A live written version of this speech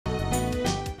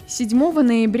7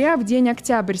 ноября, в день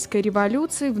Октябрьской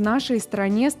революции, в нашей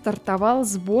стране стартовал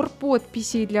сбор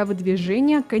подписей для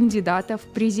выдвижения кандидатов в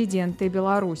президенты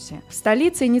Беларуси. В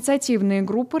столице инициативные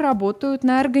группы работают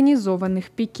на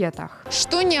организованных пикетах.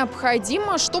 Что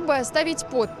необходимо, чтобы оставить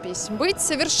подпись? Быть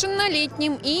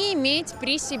совершеннолетним и иметь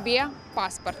при себе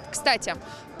паспорт. Кстати,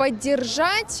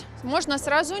 поддержать можно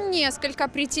сразу несколько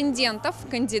претендентов,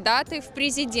 кандидаты в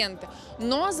президенты,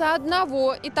 но за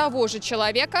одного и того же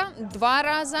человека 2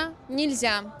 раза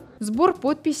нельзя. Сбор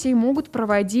подписей могут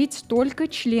проводить только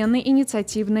члены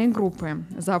инициативной группы.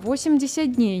 За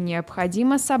 80 дней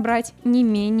необходимо собрать не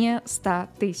менее 100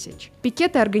 тысяч.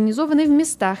 Пикеты организованы в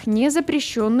местах, не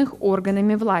запрещенных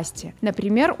органами власти,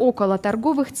 например, около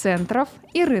торговых центров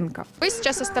и рынков. Вы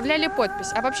сейчас оставляли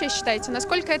подпись, а вообще считаете,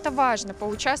 насколько это важно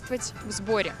поучаствовать в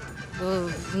сборе?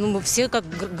 Мы все, как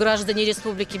граждане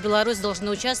Республики Беларусь, должны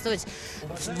участвовать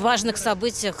в важных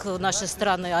событиях нашей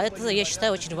страны. А это, я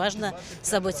считаю, очень важное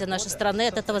событие нашей страны.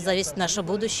 От этого зависит наше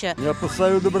будущее. Я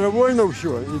поставлю добровольно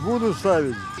все и буду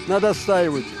ставить. Надо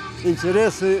отстаивать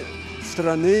интересы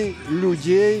страны,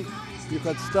 людей. Их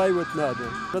отстаивать надо.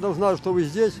 Когда узнал, что вы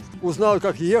здесь, узнал,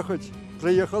 как ехать,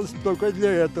 приехал только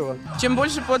для этого. Чем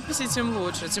больше подписей, тем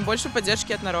лучше. Тем больше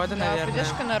поддержки от народа, наверное.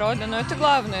 Поддержка народа, но это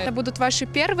главное. Это будут ваши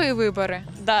первые выборы?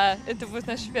 Да, это будут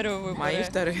наши первые выборы. Мои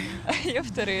вторые. Мои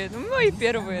вторые. Ну, мои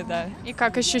первые, да. И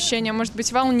как ощущение? Может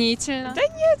быть, волнительно? Да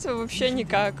нет, вообще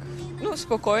никак. Ну,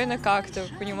 спокойно как-то.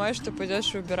 Понимаешь, что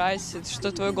пойдешь выбирать,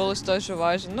 что твой голос тоже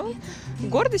важен. Ну,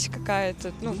 гордость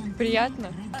какая-то, ну,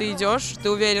 приятно. Ты идешь,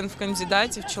 ты уверен в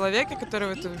кандидате, в человеке,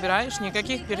 которого ты выбираешь,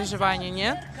 никаких переживаний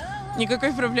нет,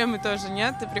 никакой проблемы тоже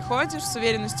нет. Ты приходишь, с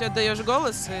уверенностью отдаешь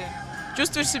голос и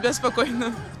чувствуешь себя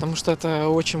спокойно. Потому что это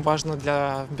очень важно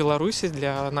для Беларуси,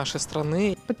 для нашей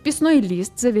страны. Подписной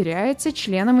лист заверяется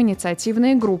членом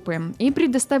инициативной группы и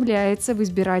предоставляется в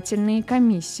избирательные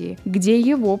комиссии, где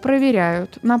его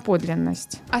проверяют на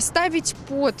подлинность. Оставить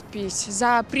подпись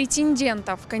за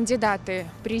претендентов в кандидаты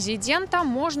президента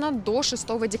можно до 6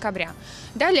 декабря.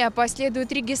 Далее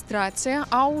последует регистрация,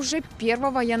 а уже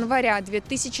 1 января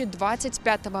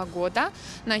 2025 года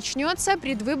начнется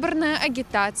предвыборная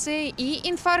агитация и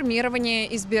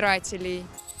информирование избирателей.